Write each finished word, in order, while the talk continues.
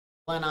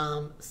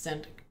PLENAM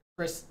sent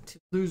Chris to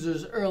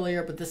losers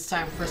earlier, but this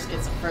time Chris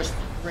gets a first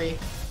 3.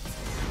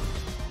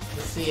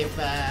 Let's see if,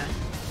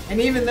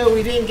 and even though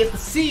we didn't get to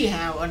see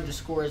how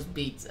underscores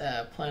beats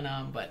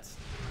PLENAM, but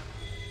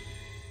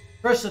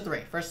first to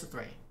 3.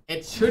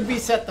 It should be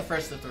set the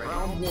first to 3.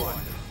 Round 1.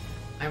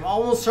 I'm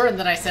almost certain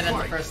that I set it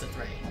the first to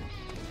 3.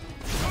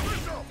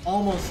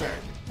 Almost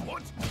certain.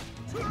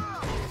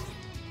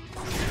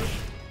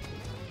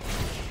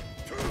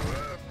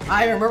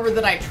 I remember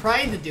that I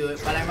tried to do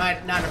it, but I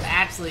might not have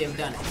actually have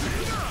done it.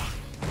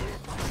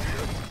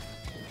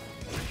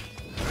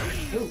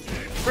 Ooh,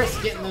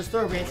 Chris getting those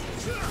throw baits,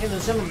 getting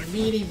some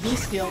meaty B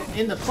skill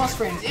in the plus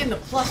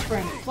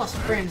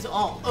frames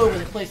all over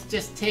the place,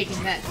 just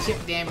taking that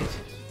chip damage.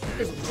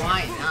 Because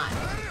why not?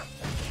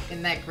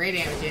 Getting that gray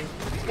damage in.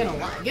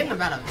 Getting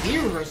about a V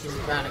reversal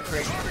amount of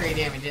gray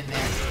damage in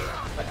there.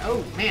 But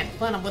oh man,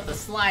 PLENAM with the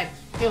slide,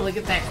 able to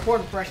get that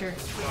cord pressure.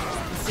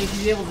 Let's see if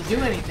he's able to do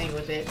anything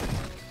with it.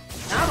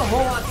 Not a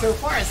whole lot so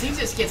far, as he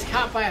just gets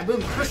caught by a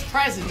boom. Chris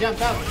tries to jump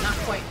out, but not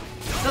quite.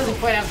 Doesn't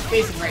quite have the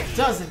spacing right.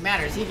 Doesn't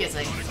matter, as he gets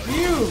a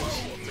huge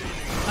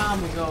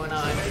combo going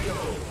on,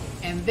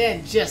 and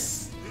then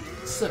just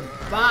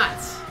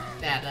sabots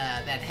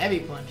that heavy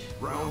punch.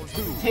 Round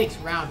 2. Takes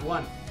round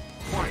 1.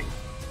 Fight.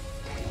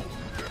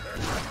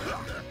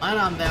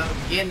 PLENAM though,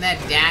 getting that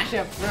dash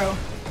up throw.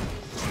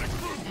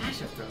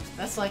 Dash up throws.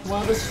 That's like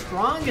one of the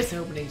strongest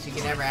openings you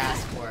can ever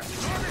ask for,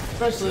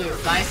 especially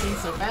with Bison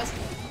so fast.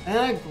 And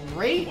a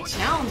great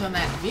challenge on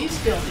that V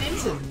skill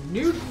into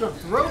neutral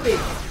throw bait,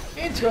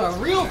 into a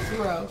real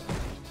throw.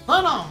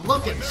 PLENAM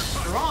looking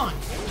strong.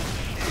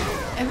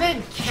 And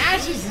then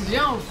catches the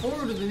jump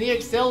forward with the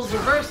EXL's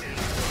reverse.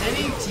 Then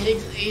he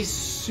takes a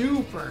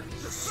super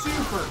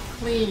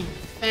clean,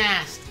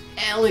 fast,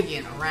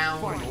 elegant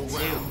round 2.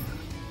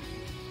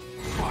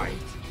 Fight.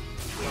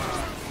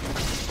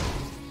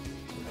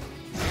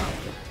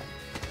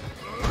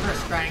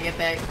 First trying to get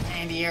that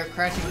anti-air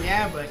crushing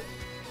jab, but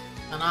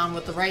PLENAM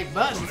with the right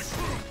buttons.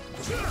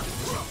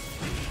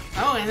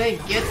 Oh, and then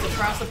gets the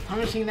process of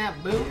punishing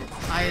that boom,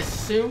 I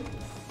assume.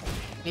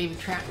 Maybe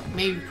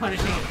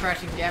punishing a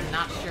crushing jab,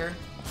 not sure.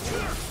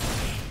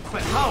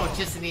 But oh,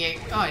 just an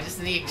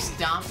EX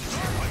stomp,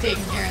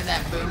 taking care of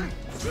that boom.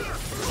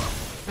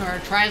 Or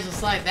tries to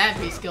slide that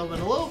V skill, but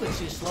a little bit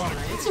too slow.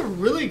 It's a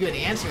really good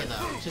answer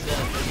though to the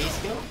V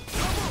skill.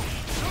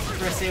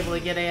 Chris able to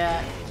get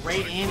a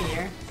great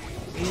anti-air.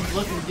 He's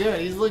looking good.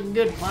 He's looking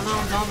good.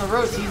 PLENAM's on the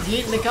ropes. He's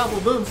eating a couple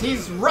booms.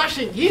 He's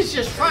rushing. He's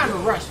just trying to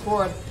rush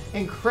forward,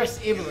 and Chris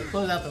able to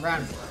close out the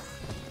round,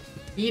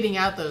 beating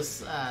out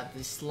those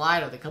the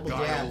slide with a couple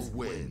jabs.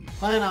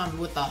 PLENAM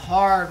with the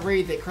hard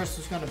read that Chris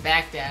was going to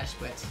backdash,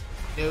 but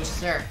no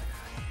sir,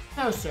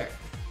 no sir.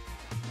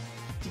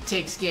 He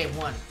takes game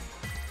 1.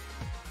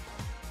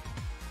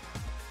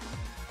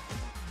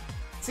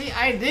 See,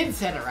 I did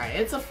set it right.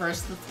 It's a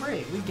first to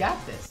 3. We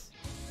got this.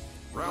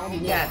 Round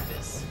 1. We got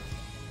this.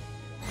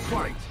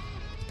 Fight.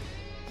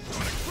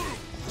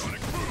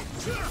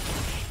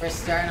 We're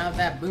starting out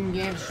that boom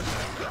game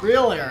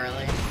really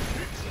early.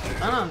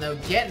 PLENAM though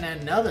getting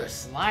another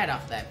slide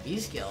off that B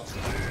skill.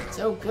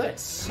 So good,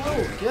 so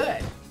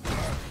good.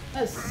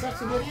 That's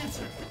such a good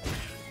answer.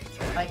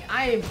 Like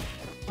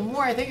the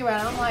more I think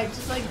about it, I'm like,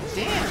 just like,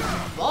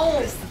 damn,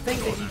 balls to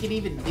think that you can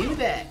even do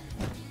that.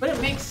 But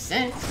it makes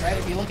sense, right?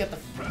 If you look at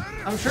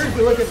I'm sure if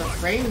you look at the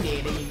frame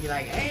data, you'd be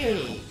like,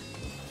 hey,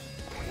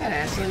 that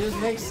actually just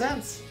makes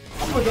sense.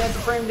 I'm looking at the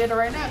frame data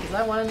right now because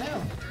I want to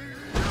know.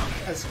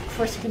 As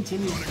Chris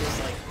continues to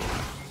just like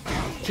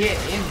get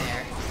in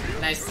there.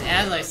 And as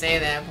I say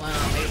that,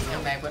 PLENAM makes a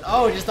comeback, but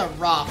oh, just a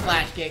raw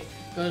flash kick.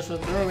 Goes for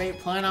throw weight,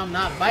 PLENAM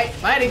not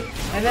biting,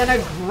 and then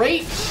a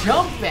great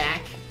jump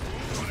back.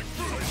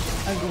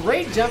 A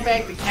great jump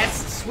back to catch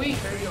the sweep.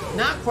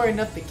 Not quite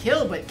enough to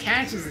kill, but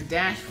catches the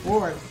dash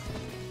forward.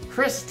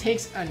 Chris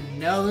takes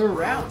another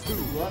round.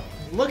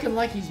 Looking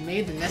like he's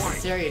made the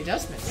necessary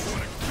adjustments.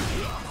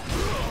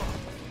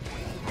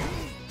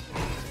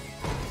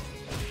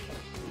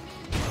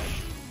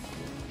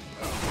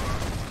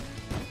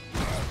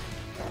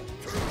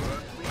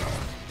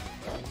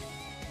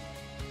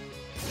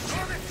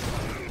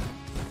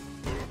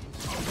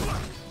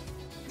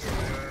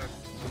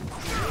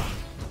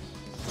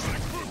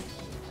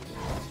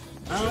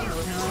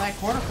 Looking at that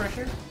corner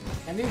pressure.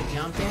 And do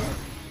jump in.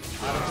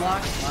 A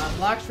lot of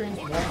block strings,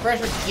 more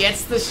pressure.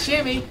 Gets the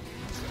shimmy.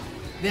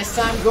 This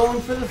time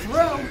going for the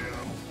throw.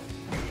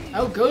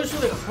 Oh, goes for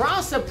the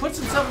cross up, puts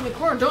himself in the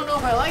corner. Don't know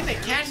if I like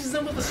that. Catches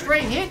him with a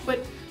straight hit,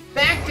 but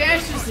back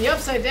dashes the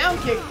upside down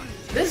kick.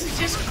 This is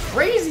just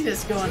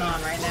craziness going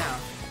on right now.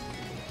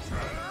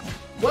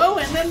 Whoa,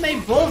 and then they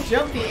both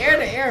jump the air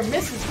to air.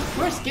 Misses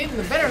Chris getting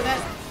the better of that.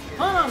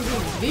 PLENAM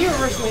being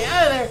V-reversally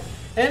out of there.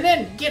 And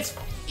then gets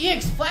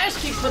EX flash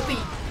kick, but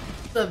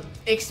the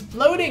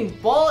exploding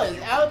ball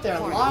is out there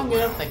long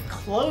enough to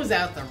close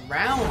out the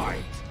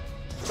round.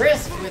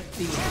 Chris with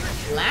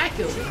the lack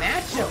of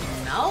matchup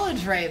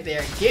knowledge right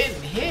there,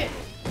 getting hit.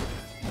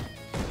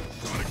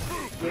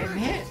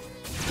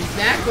 He's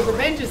back with the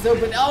vengeance though,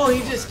 but oh, he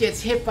just gets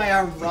hit by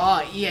our raw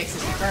EX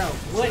Inferno.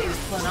 What is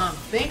PLENAM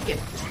thinking?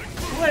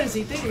 What is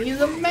he thinking?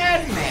 He's a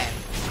madman.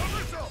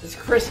 As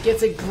Chris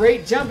gets a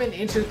great jump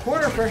into the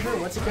corner pressure.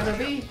 What's it gonna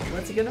be?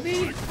 What's it gonna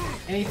be?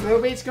 Any throw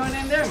baits going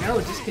in there?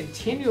 No, just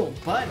continual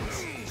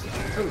buttons.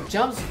 Oh,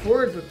 jumps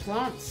forward, but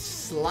PLENAM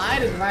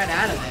sliding right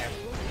out of there.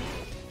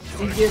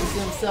 He gives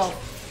himself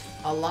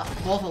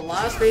both a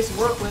lot of space to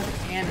work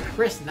with, and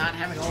Chris not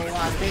having a whole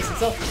lot of space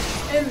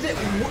himself. And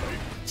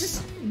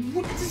just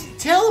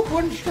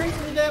teleporting straight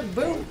through that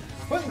boom.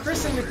 Putting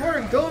Chris in the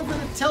corner, going for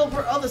the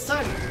teleport other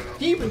side,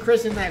 keeping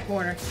Chris in that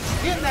corner,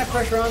 getting that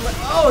pressure on, but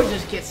oh,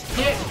 just gets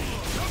hit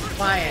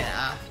by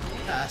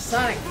a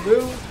sonic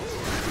boom.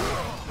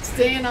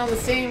 Staying on the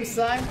same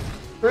side.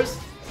 Chris,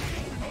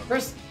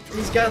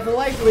 he's got the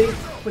life lead,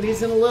 but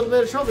he's in a little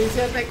bit of trouble. He's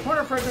got that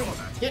corner pressure,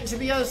 getting to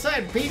the other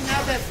side, beating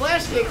out that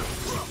flash kick,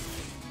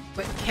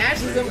 but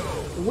catches him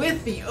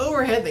with the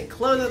overhead that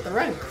closes out the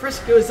run. Chris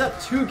goes up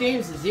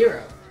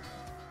 2-0.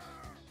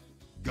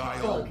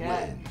 Guile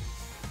Cat. wins.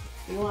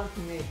 What do you want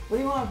from me? What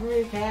do you want from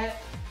me,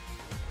 Cat?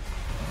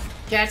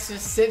 Cat's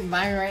just sitting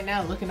by me right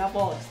now, looking up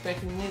all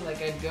expectantly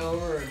like I'd go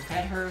over and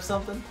pet her or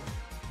something.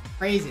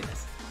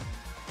 Craziness.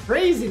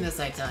 Craziness,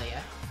 I tell ya.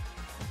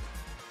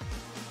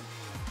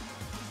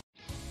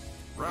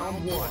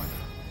 Round 1.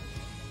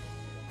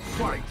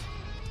 Fight.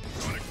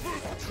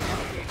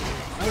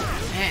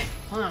 Oh man,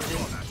 PLENAM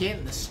just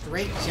getting the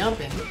straight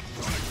jumping.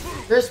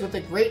 Chris with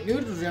a great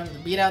neutral jump to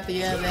beat out the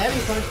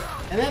heavy punch,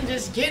 and then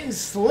just getting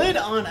slid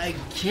on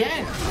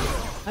again.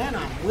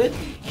 PLENAM with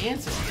the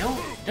answer.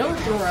 Don't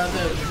throw out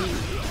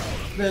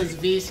those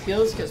V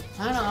skills, because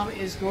PLENAM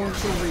is going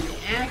to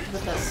react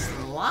with a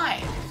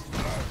slide.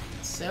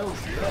 So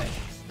good,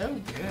 so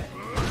good.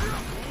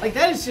 Like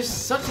that is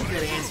just such a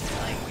good answer.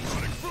 Like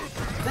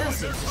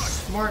that's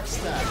just smart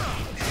stuff.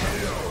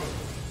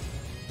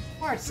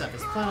 Smart stuff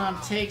as PLENAM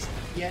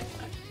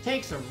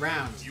takes a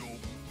round.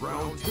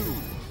 Round 2.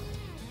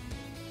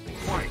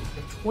 Fight.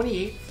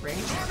 28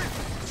 frames.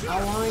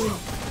 Allowing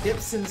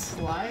dips and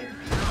slide.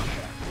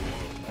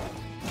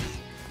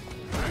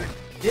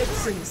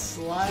 Dips and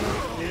slide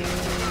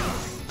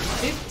is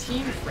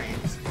 15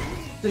 frames.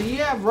 So you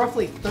have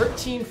roughly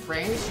 13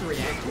 frames to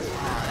react to.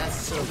 Oh, that's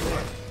so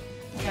good.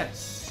 That is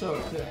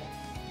so good.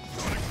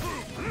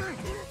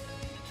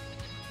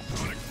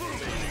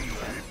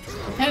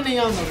 Depending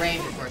on the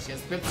range, of course,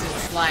 because dips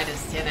and slide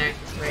is 10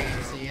 active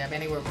frames, so you have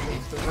anywhere between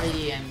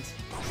 3 and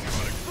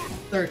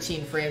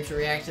 13 frames to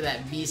react to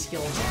that V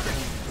skill.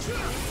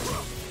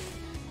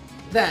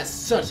 That's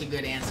such a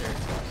good answer.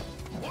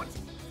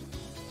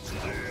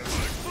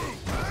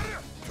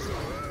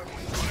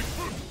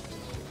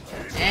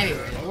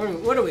 Anyway,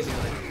 what are we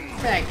doing?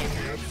 Back in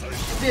here.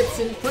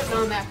 Bison putting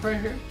on that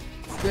pressure.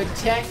 Good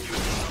tech.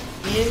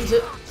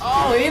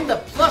 In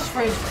the plus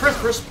frames. Chris,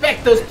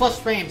 respect those plus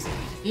frames.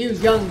 You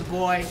young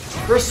boy.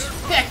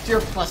 Respect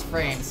your plus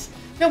frames.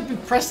 Don't be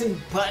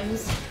pressing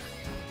buttons.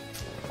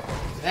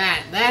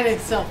 That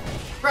itself,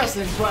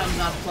 pressing buttons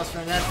on plus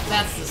frame,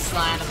 that's the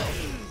sign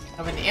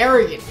of an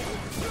arrogant,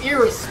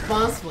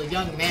 irresponsible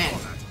young man.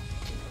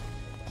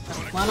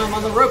 PLENAM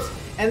on the ropes,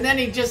 and then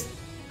he just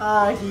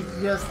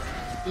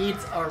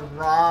eats a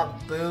raw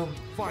boom.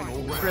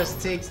 Chris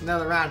takes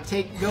another round,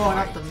 going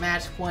up the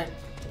match point.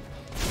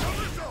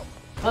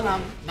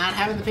 PLENAM not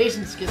having the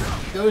patience,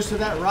 goes to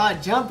that raw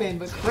jump in,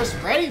 but Chris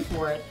ready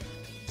for it.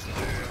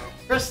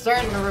 Chris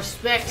starting to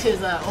respect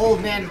his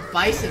old man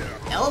Bison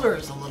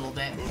elders a little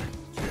bit.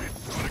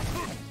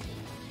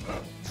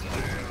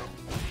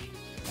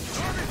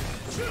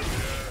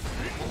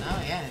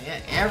 Oh yeah.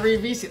 Every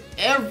V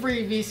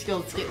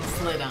skill is getting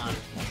slid on.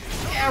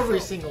 Every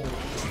single one.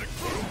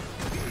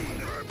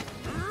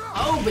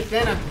 Oh, but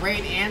then a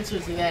great answer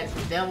to that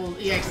Devil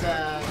EX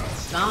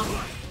stomp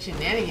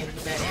shenanigans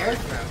with that air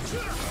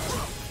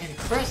throw. And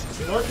Chris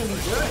looking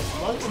good,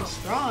 looking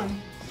strong.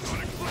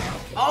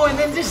 Oh, and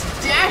then just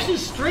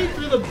dashes straight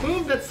through the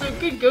boom. That's so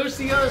good. Goes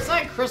to the other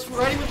side. Chris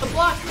ready with the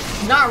block.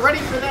 Not ready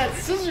for that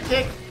scissor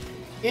kick.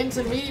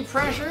 Into meaty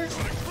pressure.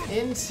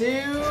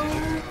 Into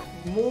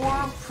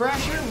more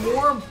pressure.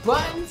 More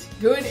buttons.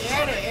 Good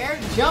air to air.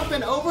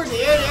 Jumping over the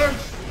air to air.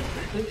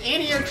 The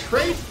anti-air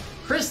trace.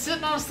 Chris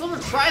sitting on a sliver.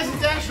 Tries to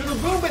dash for the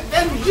boom, but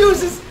then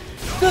uses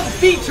the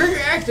V trigger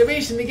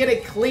activation to get a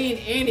clean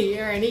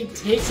anti-air. And he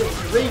takes it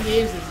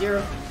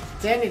 3-0.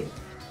 Sending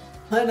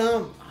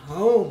PLENAM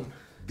home.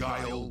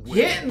 Guile wins.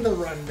 Getting the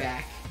run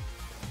back.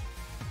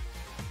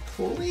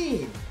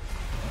 Clean.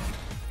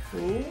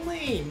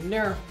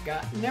 Nerf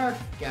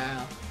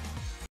Guile.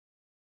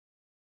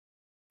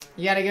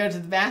 You gotta go to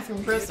the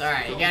bathroom, Chris?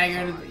 Alright, you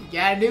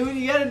gotta do what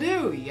you gotta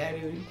do.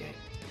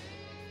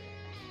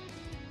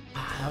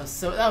 Ah,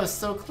 that was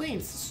so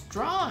clean,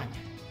 strong.